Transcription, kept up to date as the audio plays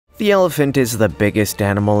The elephant is the biggest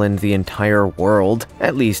animal in the entire world,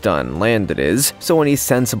 at least on land it is, so any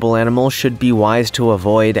sensible animal should be wise to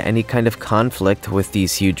avoid any kind of conflict with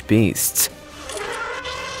these huge beasts.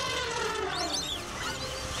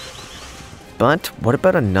 But what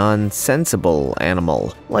about a non-sensible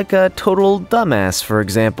animal? Like a total dumbass, for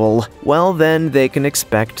example. Well, then they can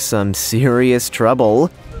expect some serious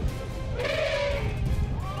trouble.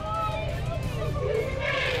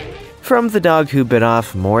 From the dog who bit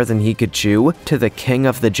off more than he could chew, to the king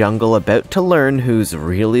of the jungle about to learn who's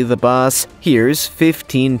really the boss, here's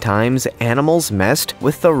 15 times animals messed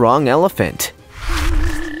with the wrong elephant.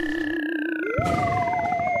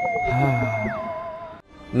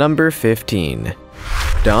 Number 15.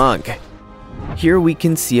 Dog. Here we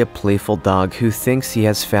can see a playful dog who thinks he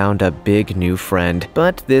has found a big new friend,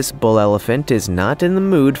 but this bull elephant is not in the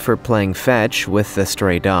mood for playing fetch with the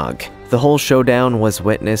stray dog. The whole showdown was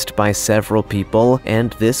witnessed by several people,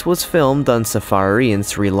 and this was filmed on safari in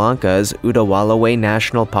Sri Lanka's Udawalawe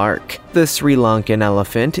National Park. The Sri Lankan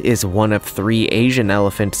elephant is one of 3 Asian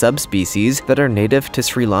elephant subspecies that are native to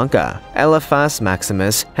Sri Lanka. Elephas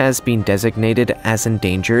maximus has been designated as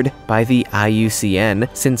endangered by the IUCN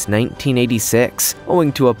since 1986,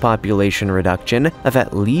 owing to a population reduction of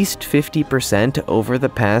at least 50% over the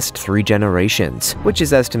past 3 generations, which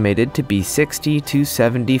is estimated to be 60 to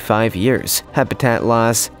 75 years. Habitat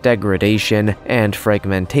loss, degradation, and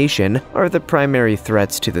fragmentation are the primary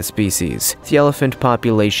threats to the species. The elephant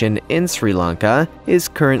population in Sri Lanka is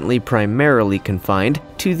currently primarily confined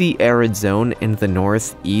to the arid zone in the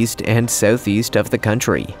north, east, and southeast of the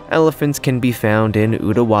country. Elephants can be found in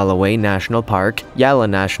Udawalawe National Park, Yala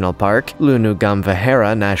National Park,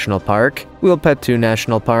 Lunugamvahara National Park, Wilpettu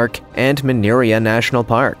National Park, and Miniria National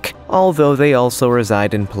Park. Although they also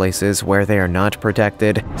reside in places where they are not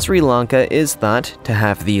protected, Sri Lanka is thought to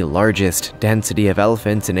have the largest density of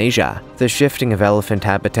elephants in Asia. The shifting of elephant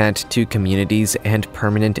habitat to communities and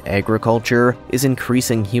permanent agriculture is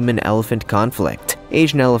increasing human-elephant conflict.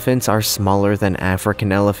 Asian elephants are smaller than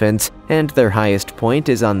African elephants, and their highest point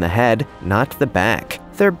is on the head, not the back.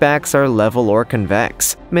 Their backs are level or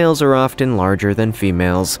convex. Males are often larger than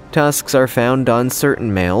females. Tusks are found on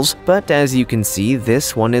certain males, but as you can see,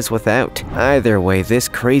 this one is without. Either way, this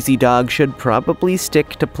crazy dog should probably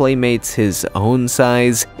stick to playmates his own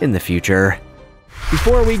size in the future.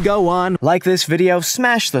 Before we go on, like this video,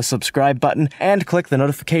 smash the subscribe button, and click the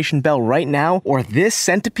notification bell right now, or this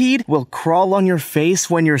centipede will crawl on your face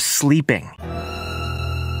when you're sleeping.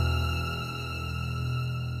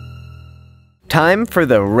 Time for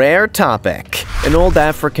the rare topic. An old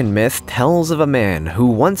African myth tells of a man who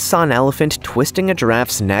once saw an elephant twisting a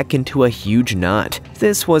giraffe's neck into a huge knot.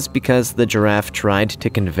 This was because the giraffe tried to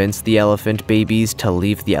convince the elephant babies to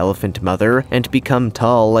leave the elephant mother and become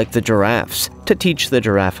tall like the giraffes. To teach the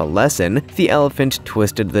giraffe a lesson, the elephant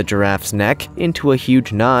twisted the giraffe's neck into a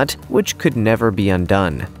huge knot, which could never be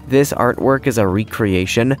undone. This artwork is a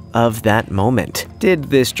recreation of that moment. Did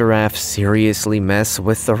this giraffe seriously mess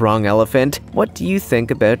with the wrong elephant? What do you think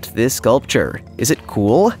about this sculpture? Is it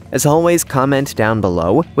cool? As always, comment down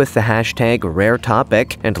below with the hashtag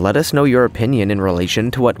 #RareTopic and let us know your opinion in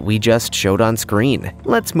relation to what we just showed on screen.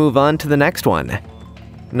 Let's move on to the next one.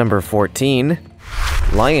 Number 14.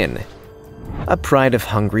 Lion. A pride of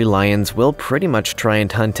hungry lions will pretty much try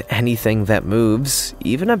and hunt anything that moves,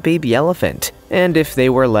 even a baby elephant. And if they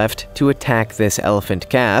were left to attack this elephant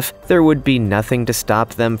calf, there would be nothing to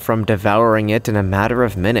stop them from devouring it in a matter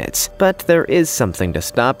of minutes. But there is something to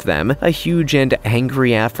stop them, a huge and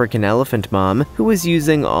angry African elephant mom who is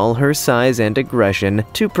using all her size and aggression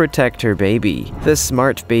to protect her baby. The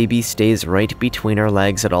smart baby stays right between her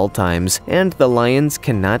legs at all times, and the lions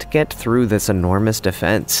cannot get through this enormous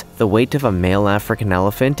defense. The weight of a male African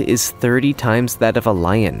elephant is 30 times that of a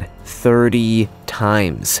lion. 30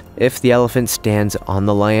 times. If the elephant stands on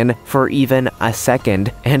the lion for even a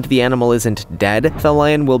second and the animal isn't dead, the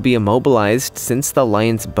lion will be immobilized since the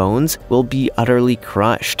lion's bones will be utterly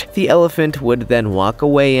crushed. The elephant would then walk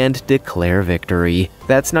away and declare victory.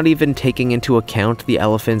 That's not even taking into account the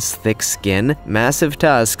elephant's thick skin, massive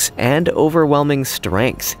tusks, and overwhelming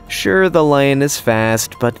strength. Sure, the lion is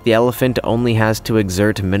fast, but the elephant only has to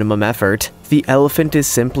exert minimum effort. The elephant is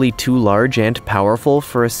simply too large and powerful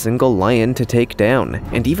for a single lion to take down,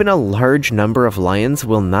 and even a large number of lions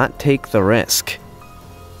will not take the risk.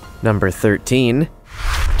 Number 13.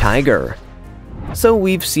 Tiger. So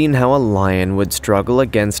we've seen how a lion would struggle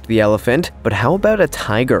against the elephant, but how about a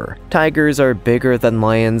tiger? Tigers are bigger than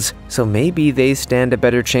lions, so maybe they stand a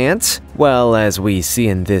better chance? Well, as we see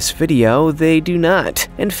in this video, they do not.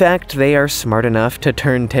 In fact, they are smart enough to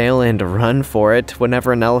turn tail and run for it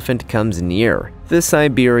whenever an elephant comes near. The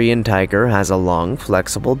Siberian tiger has a long,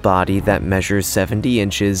 flexible body that measures 70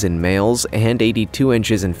 inches in males and 82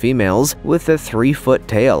 inches in females, with a 3-foot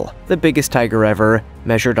tail. The biggest tiger ever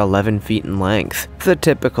measured 11 feet in length. The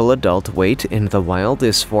typical adult weight in the wild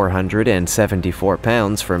is 474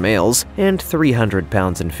 pounds for males and 300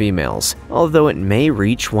 pounds in females, although it may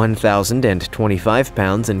reach 1,025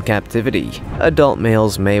 pounds in captivity. Adult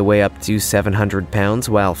males may weigh up to 700 pounds,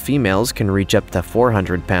 while females can reach up to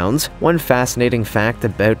 400 pounds. One fascinating fact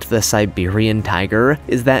about the Siberian tiger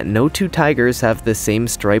is that no two tigers have the same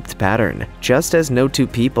striped pattern, just as no two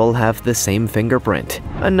people have the same fingerprint.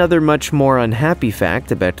 Another much more unhappy fact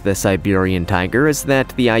about the Siberian tiger is that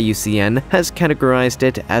the IUCN has categorized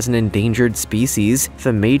it as an endangered species,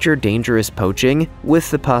 the major danger is poaching, with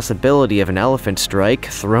the possibility of an elephant strike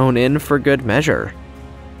thrown in for good measure.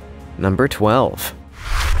 Number 12.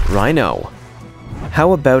 Rhino.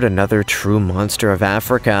 How about another true monster of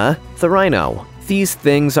Africa, the rhino? These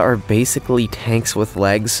things are basically tanks with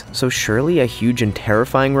legs, so surely a huge and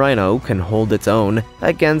terrifying rhino can hold its own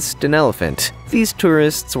against an elephant. These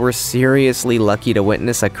tourists were seriously lucky to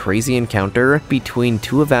witness a crazy encounter between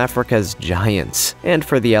two of Africa's giants. And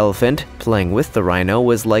for the elephant, playing with the rhino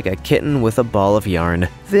was like a kitten with a ball of yarn.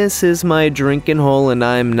 "This is my drinking hole and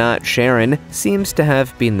I'm not sharing" seems to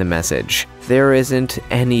have been the message. There isn't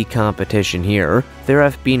any competition here. There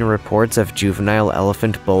have been reports of juvenile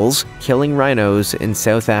elephant bulls killing rhinos in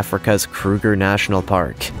South Africa's Kruger National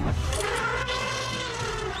Park.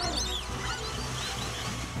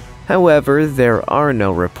 However, there are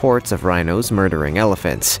no reports of rhinos murdering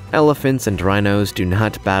elephants. Elephants and rhinos do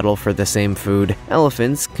not battle for the same food.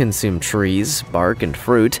 Elephants consume trees, bark, and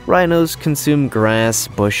fruit. Rhinos consume grass,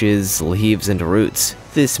 bushes, leaves, and roots.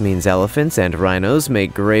 This means elephants and rhinos may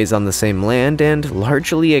graze on the same land and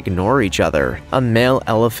largely ignore each other. A male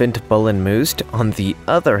elephant bull and moose, on the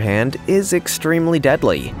other hand, is extremely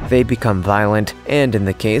deadly. They become violent, and in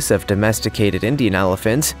the case of domesticated Indian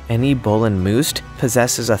elephants, any bull and moose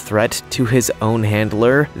possesses a threat to his own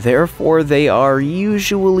handler, therefore they are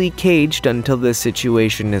usually caged until the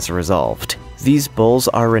situation is resolved. These bulls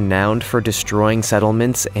are renowned for destroying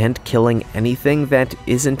settlements and killing anything that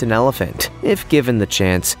isn't an elephant. If given the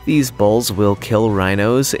chance, these bulls will kill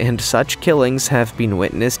rhinos, and such killings have been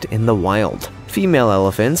witnessed in the wild. Female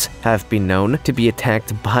elephants have been known to be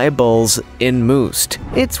attacked by bulls in moose.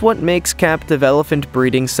 It's what makes captive elephant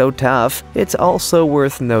breeding so tough. It's also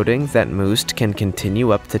worth noting that moose can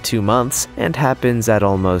continue up to 2 months and happens at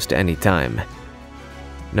almost any time.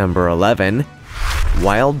 Number 11.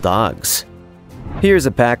 Wild dogs. Here's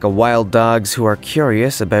a pack of wild dogs who are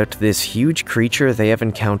curious about this huge creature they have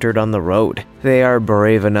encountered on the road. They are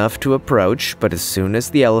brave enough to approach, but as soon as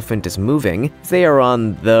the elephant is moving, they are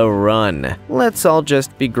on the run. Let's all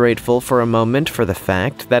just be grateful for a moment for the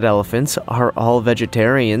fact that elephants are all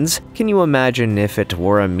vegetarians. Can you imagine if it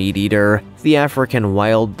were a meat eater? The African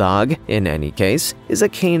wild dog, in any case, is a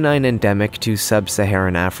canine endemic to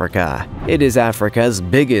sub-Saharan Africa. It is Africa's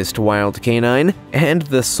biggest wild canine and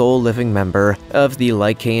the sole living member of the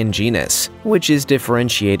Lycaon genus, which is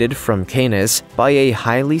differentiated from Canis by a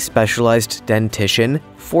highly specialized dentition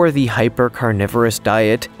for the hypercarnivorous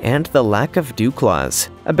diet and the lack of dew claws.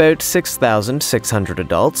 About 6,600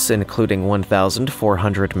 adults, including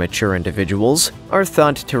 1,400 mature individuals, are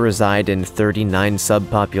thought to reside in 39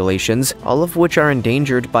 subpopulations, all of which are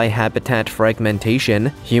endangered by habitat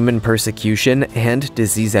fragmentation, human persecution, and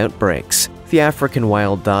disease outbreaks. The African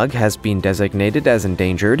wild dog has been designated as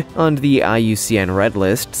endangered on the IUCN Red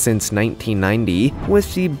List since 1990,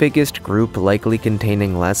 with the biggest group likely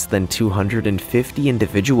containing less than 250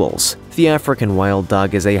 individuals. The African wild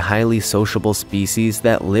dog is a highly sociable species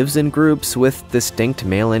that lives in groups with distinct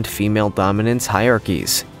male and female dominance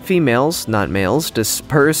hierarchies. Females, not males,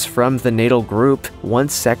 disperse from the natal group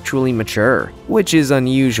once sexually mature, which is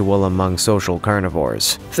unusual among social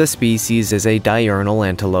carnivores. The species is a diurnal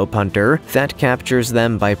antelope hunter that captures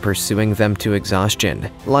them by pursuing them to exhaustion.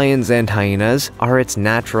 Lions and hyenas are its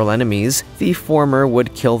natural enemies. The former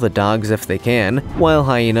would kill the dogs if they can, while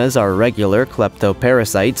hyenas are regular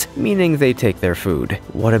kleptoparasites, meaning they take their food.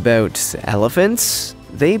 What about elephants?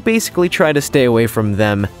 They basically try to stay away from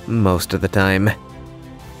them most of the time.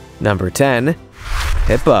 Number 10.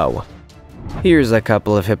 Hippo. Here's a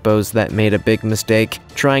couple of hippos that made a big mistake,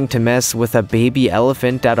 trying to mess with a baby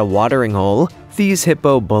elephant at a watering hole. These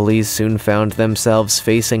hippo bullies soon found themselves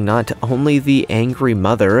facing not only the angry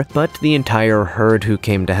mother, but the entire herd who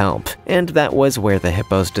came to help. And that was where the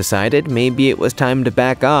hippos decided maybe it was time to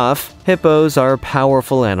back off. Hippos are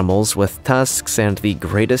powerful animals with tusks and the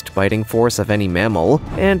greatest biting force of any mammal,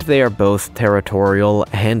 and they are both territorial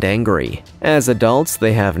and angry. As adults,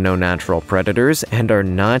 they have no natural predators and are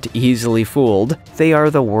not easily fooled. They are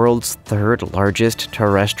the world's third largest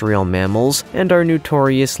terrestrial mammals and are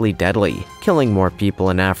notoriously deadly, killing more people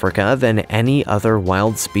in Africa than any other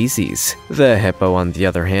wild species. The hippo, on the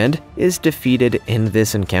other hand, is defeated in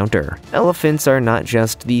this encounter. Elephants are not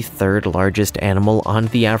just the third largest animal on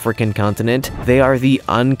the African continent, they are the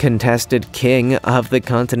uncontested king of the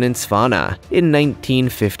continent's fauna. In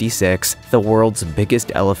 1956, the world's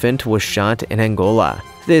biggest elephant was shot in Angola.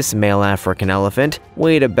 This male African elephant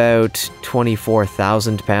weighed about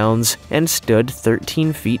 24,000 pounds and stood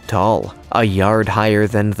 13 feet tall, a yard higher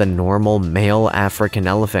than the normal male African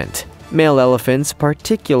elephant. Male elephants,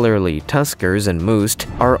 particularly tuskers and moose,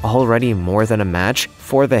 are already more than a match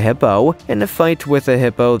for the hippo. In a fight with a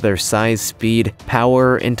hippo, their size, speed,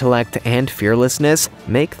 power, intellect, and fearlessness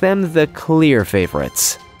make them the clear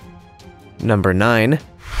favorites. Number 9.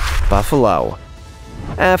 Buffalo.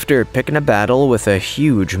 After picking a battle with a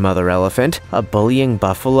huge mother elephant, a bullying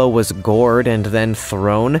buffalo was gored and then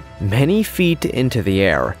thrown many feet into the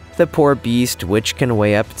air. The poor beast, which can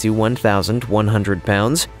weigh up to 1,100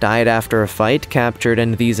 pounds, died after a fight captured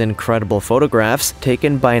in these incredible photographs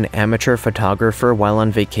taken by an amateur photographer while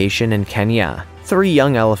on vacation in Kenya. 3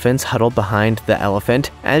 young elephants huddle behind the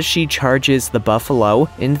elephant as she charges the buffalo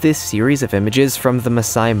in this series of images from the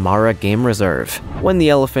Masai Mara Game Reserve. When the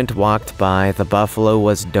elephant walked by, the buffalo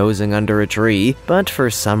was dozing under a tree, but for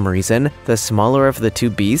some reason, the smaller of the 2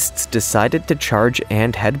 beasts decided to charge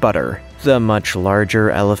and headbutt her. The much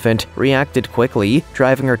larger elephant reacted quickly,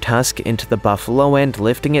 driving her tusk into the buffalo and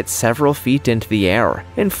lifting it several feet into the air,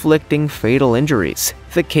 inflicting fatal injuries.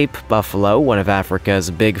 The Cape buffalo, one of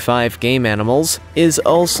Africa's big 5 game animals, is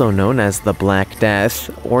also known as the Black Death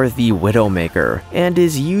or the Widowmaker, and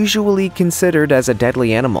is usually considered as a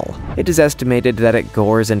deadly animal. It is estimated that it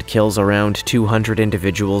gores and kills around 200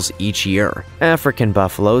 individuals each year. African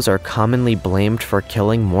buffaloes are commonly blamed for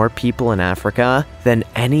killing more people in Africa than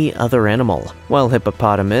any other animal, while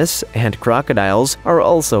hippopotamus and crocodiles are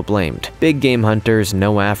also blamed. Big game hunters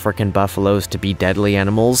know African buffaloes to be deadly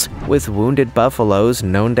animals, with wounded buffaloes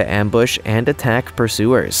known to ambush and attack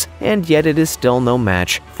pursuers, and yet it is still no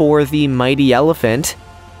match for the mighty elephant.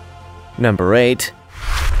 Number 8.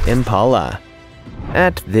 Impala.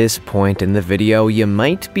 At this point in the video, you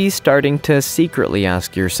might be starting to secretly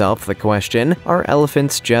ask yourself the question, are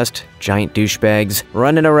elephants just giant douchebags,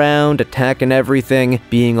 running around, attacking everything,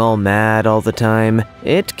 being all mad all the time?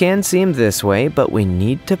 It can seem this way, but we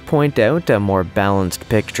need to point out a more balanced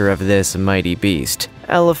picture of this mighty beast.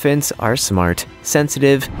 Elephants are smart,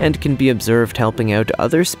 sensitive, and can be observed helping out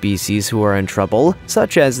other species who are in trouble,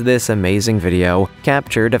 such as this amazing video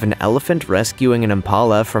captured of an elephant rescuing an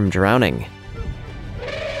impala from drowning.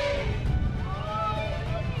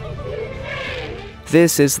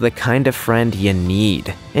 This is the kind of friend you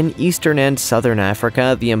need. In eastern and southern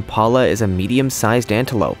Africa, the impala is a medium-sized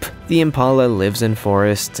antelope. The impala lives in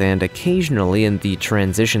forests and occasionally in the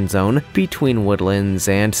transition zone between woodlands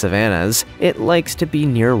and savannas. It likes to be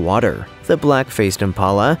near water. The black-faced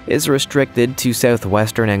impala is restricted to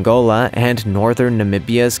southwestern Angola and northern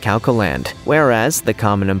Namibia's Kaukoland, whereas the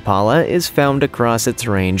common impala is found across its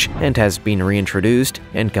range and has been reintroduced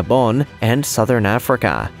in Gabon and southern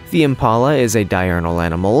Africa. The impala is a diurnal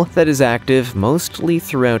animal that is active mostly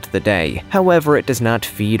throughout the day. However, it does not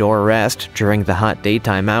feed or rest during the hot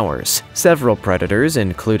daytime hours. Several predators,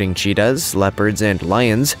 including cheetahs, leopards, and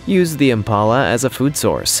lions, use the impala as a food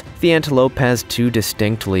source. The antelope has 2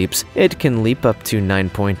 distinct leaps. It can leap up to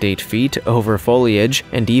 9.8 feet over foliage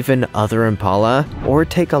and even other impala, or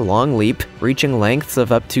take a long leap, reaching lengths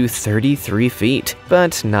of up to 33 feet,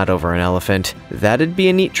 but not over an elephant. That'd be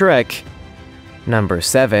a neat trick. Number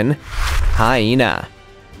 7. Hyena.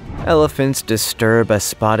 Elephants disturb a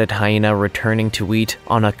spotted hyena returning to eat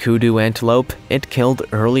on a kudu antelope it killed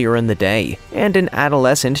earlier in the day, and an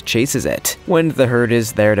adolescent chases it. When the herd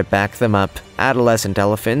is there to back them up, adolescent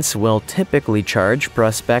elephants will typically charge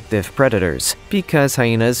prospective predators. Because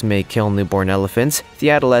hyenas may kill newborn elephants, the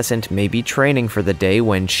adolescent may be training for the day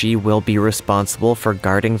when she will be responsible for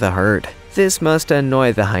guarding the herd. This must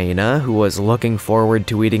annoy the hyena, who was looking forward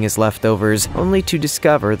to eating his leftovers, only to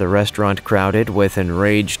discover the restaurant crowded with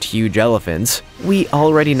enraged huge elephants. We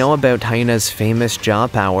already know about hyenas' famous jaw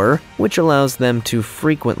power, which allows them to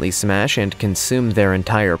frequently smash and consume their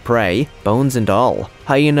entire prey, bones and all.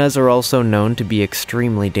 Hyenas are also known to be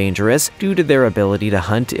extremely dangerous due to their ability to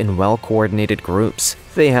hunt in well-coordinated groups.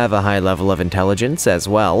 They have a high level of intelligence as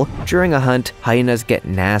well. During a hunt, hyenas get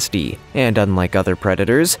nasty, and unlike other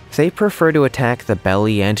predators, they prefer to attack the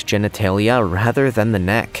belly and genitalia rather than the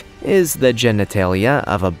neck. Is the genitalia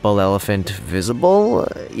of a bull elephant visible?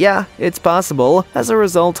 Yeah, it's possible. As a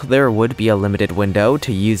result, there would be a limited window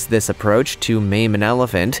to use this approach to maim an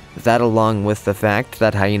elephant. That, along with the fact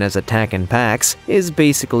that hyenas attack in packs, is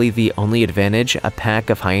basically the only advantage a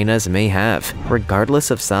pack of hyenas may have,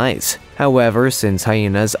 regardless of size. However, since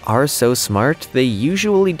hyenas are so smart, they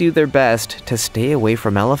usually do their best to stay away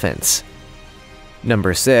from elephants.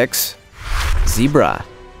 Number 6. Zebra.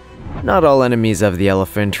 Not all enemies of the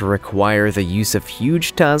elephant require the use of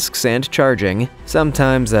huge tusks and charging.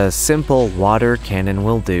 Sometimes a simple water cannon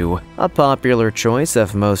will do, a popular choice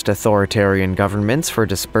of most authoritarian governments for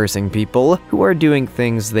dispersing people who are doing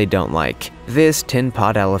things they don't like. This tin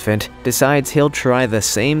pot elephant decides he'll try the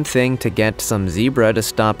same thing to get some zebra to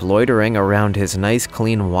stop loitering around his nice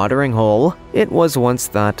clean watering hole. It was once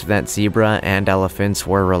thought that zebra and elephants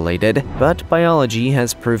were related, but biology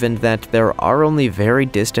has proven that there are only very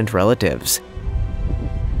distant relatives.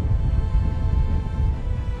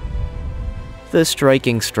 The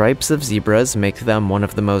striking stripes of zebras make them one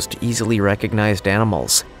of the most easily recognized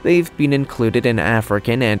animals. They've been included in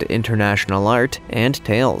African and international art and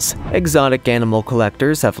tales. Exotic animal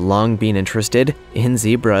collectors have long been interested in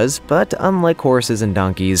zebras, but unlike horses and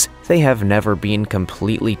donkeys, they have never been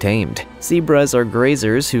completely tamed. Zebras are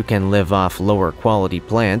grazers who can live off lower quality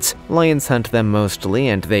plants. Lions hunt them mostly,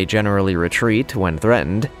 and they generally retreat when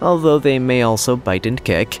threatened, although they may also bite and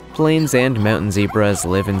kick. Plains and mountain zebras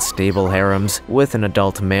live in stable harems with an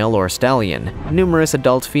adult male or stallion, numerous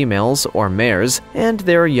adult females or mares, and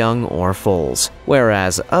their young or foals,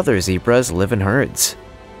 whereas other zebras live in herds.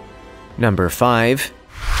 Number 5.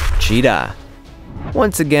 Cheetah.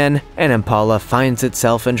 Once again, an impala finds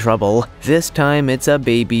itself in trouble. This time it's a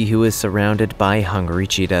baby who is surrounded by hungry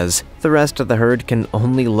cheetahs. The rest of the herd can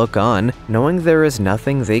only look on, knowing there is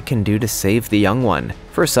nothing they can do to save the young one.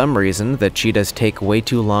 For some reason, the cheetahs take way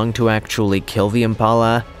too long to actually kill the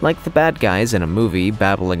impala, like the bad guys in a movie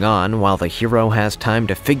babbling on while the hero has time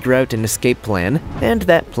to figure out an escape plan, and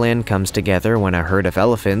that plan comes together when a herd of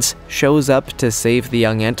elephants shows up to save the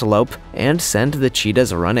young antelope and send the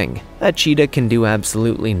cheetahs running. A cheetah can do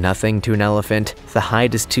absolutely nothing to an elephant. The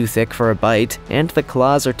hide is too thick for a bite, and the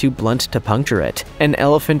claws are too blunt to puncture it. An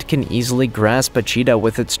elephant can easily grasp a cheetah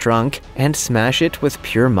with its trunk and smash it with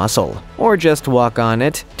pure muscle, or just walk on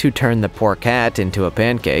it to turn the poor cat into a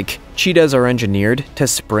pancake. Cheetahs are engineered to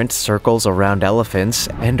sprint circles around elephants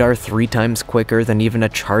and are 3 times quicker than even a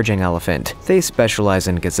charging elephant. They specialize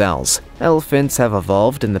in gazelles. Elephants have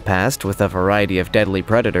evolved in the past with a variety of deadly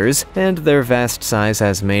predators, and their vast size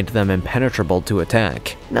has made them impenetrable to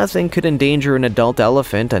attack. Nothing could endanger an adult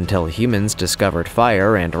elephant until humans discovered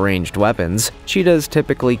fire and ranged weapons. Cheetahs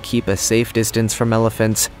typically keep a safe distance from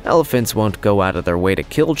elephants. Elephants won't go out of their way to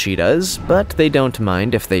kill cheetahs, but they don't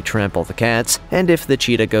mind if they trample the cats, and if the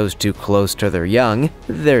cheetah goes too close to their young,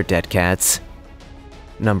 they're dead cats.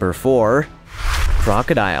 Number 4.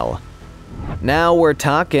 Crocodile. Now we're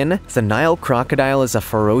talking. The Nile crocodile is a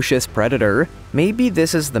ferocious predator. Maybe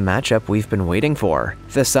this is the matchup we've been waiting for.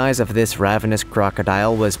 The size of this ravenous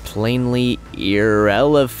crocodile was plainly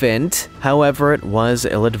irrelevant. However, it was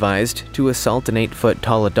ill-advised to assault an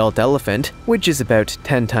 8-foot-tall adult elephant, which is about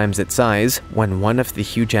 10 times its size, when one of the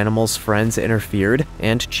huge animal's friends interfered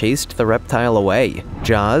and chased the reptile away.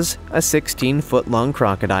 Jaws, a 16-foot-long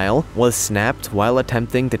crocodile, was snapped while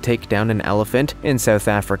attempting to take down an elephant in South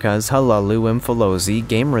Africa's Halalu Mfolozi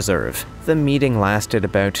Game Reserve. The meeting lasted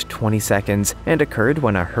about 20 seconds and occurred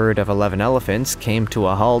when a herd of 11 elephants came to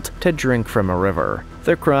a halt to drink from a river.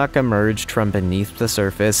 The croc emerged from beneath the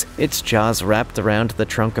surface, its jaws wrapped around the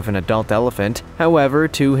trunk of an adult elephant. However,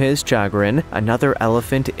 to his chagrin, another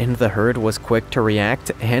elephant in the herd was quick to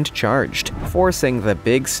react and charged, forcing the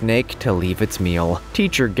big snake to leave its meal.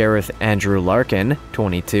 Teacher Gareth Andrew Larkin,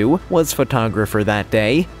 22, was photographer that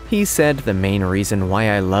day. He said, "The main reason why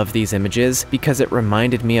I love these images because it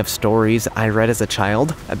reminded me of stories I read as a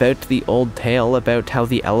child about the old tale about how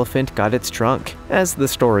the elephant got its trunk. As the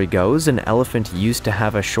story goes, an elephant used to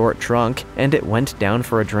have a short trunk and it went down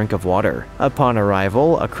for a drink of water. Upon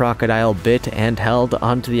arrival, a crocodile bit and held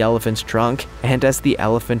onto the elephant's trunk, and as the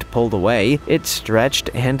elephant pulled away, it stretched,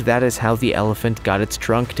 and that is how the elephant got its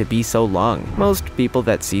trunk to be so long." Most people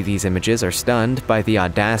that see these images are stunned by the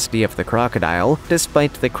audacity of the crocodile.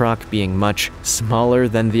 Despite the croc being much smaller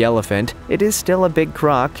than the elephant, it is still a big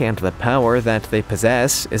croc, and the power that they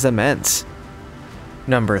possess is immense.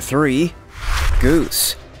 Number 3.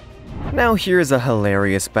 Goose. Now here's a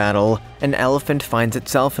hilarious battle. An elephant finds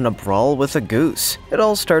itself in a brawl with a goose. It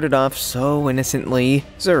all started off so innocently.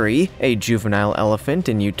 Zuri, a juvenile elephant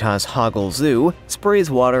in Utah's Hoggle Zoo, sprays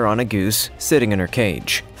water on a goose sitting in her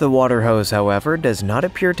cage. The water hose, however, does not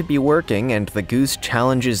appear to be working, and the goose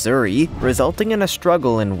challenges Zuri, resulting in a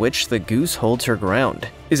struggle in which the goose holds her ground.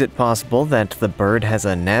 Is it possible that the bird has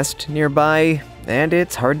a nest nearby? And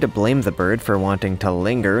it's hard to blame the bird for wanting to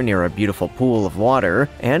linger near a beautiful pool of water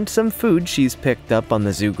and some food she's picked up on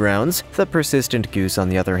the zoo grounds. The persistent goose, on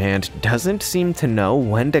the other hand, doesn't seem to know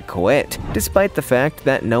when to quit. Despite the fact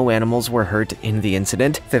that no animals were hurt in the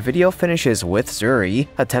incident, the video finishes with Zuri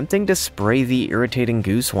attempting to spray the irritating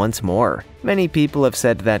goose once more. Many people have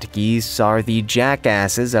said that geese are the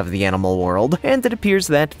jackasses of the animal world, and it appears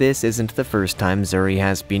that this isn't the first time Zuri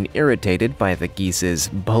has been irritated by the geese's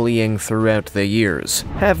bullying throughout the years.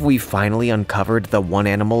 Have we finally uncovered the one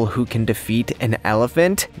animal who can defeat an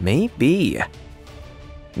elephant? Maybe.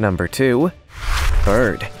 Number 2.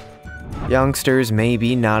 Bird. Youngsters may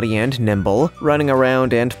be naughty and nimble, running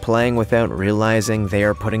around and playing without realizing they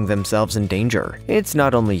are putting themselves in danger. It's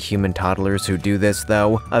not only human toddlers who do this,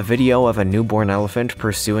 though. A video of a newborn elephant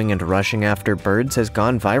pursuing and rushing after birds has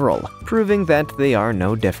gone viral, proving that they are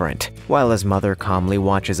no different. While his mother calmly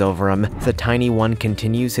watches over him, the tiny one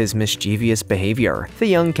continues his mischievous behavior. The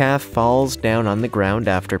young calf falls down on the ground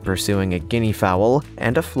after pursuing a guinea fowl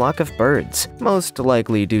and a flock of birds, most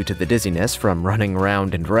likely due to the dizziness from running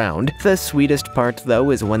round and round. The sweetest part,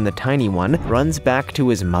 though, is when the tiny one runs back to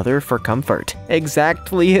his mother for comfort,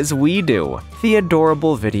 exactly as we do. The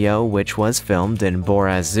adorable video, which was filmed in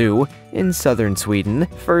Borås Zoo in southern Sweden,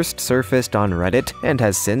 first surfaced on Reddit and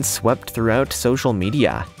has since swept throughout social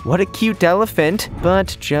media. What a cute elephant,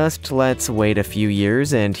 but just let's wait a few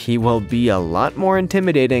years and he will be a lot more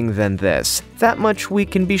intimidating than this. That much we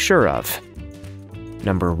can be sure of.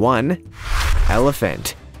 Number 1.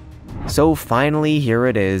 Elephant. So finally, here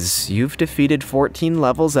it is. You've defeated 14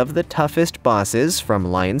 levels of the toughest bosses, from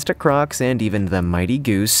lions to crocs and even the mighty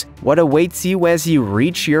goose. What awaits you as you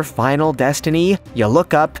reach your final destiny? You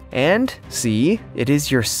look up and see, it is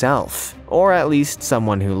yourself. Or at least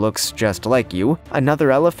someone who looks just like you, another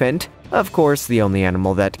elephant. Of course, the only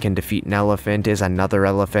animal that can defeat an elephant is another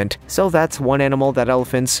elephant, so that's one animal that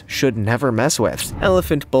elephants should never mess with.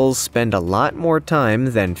 Elephant bulls spend a lot more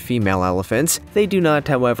time than female elephants. They do not,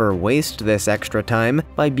 however, waste this extra time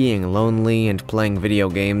by being lonely and playing video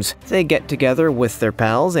games. They get together with their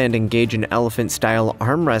pals and engage in elephant-style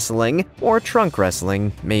arm wrestling, or trunk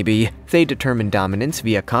wrestling, maybe. They determine dominance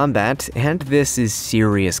via combat, and this is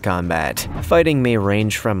serious combat. Fighting may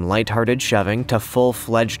range from lighthearted shoving to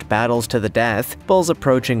full-fledged battles to the death. Bulls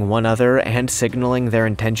approaching one another and signaling their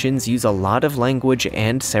intentions use a lot of language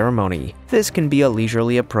and ceremony. This can be a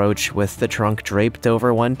leisurely approach with the trunk draped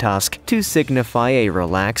over one tusk to signify a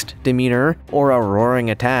relaxed demeanor, or a roaring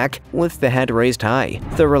attack with the head raised high.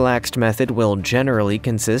 The relaxed method will generally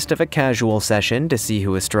consist of a casual session to see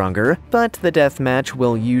who is stronger, but the death match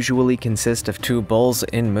will usually consist of 2 bulls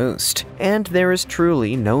in most. And there is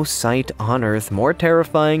truly no sight on earth more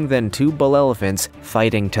terrifying than 2 bull elephants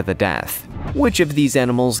fighting to the death. Which of these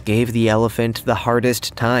animals gave the elephant the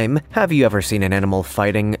hardest time? Have you ever seen an animal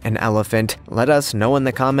fighting an elephant? Let us know in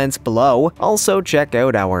the comments below. Also, check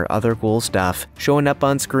out our other cool stuff showing up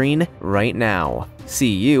on screen right now.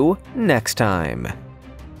 See you next time.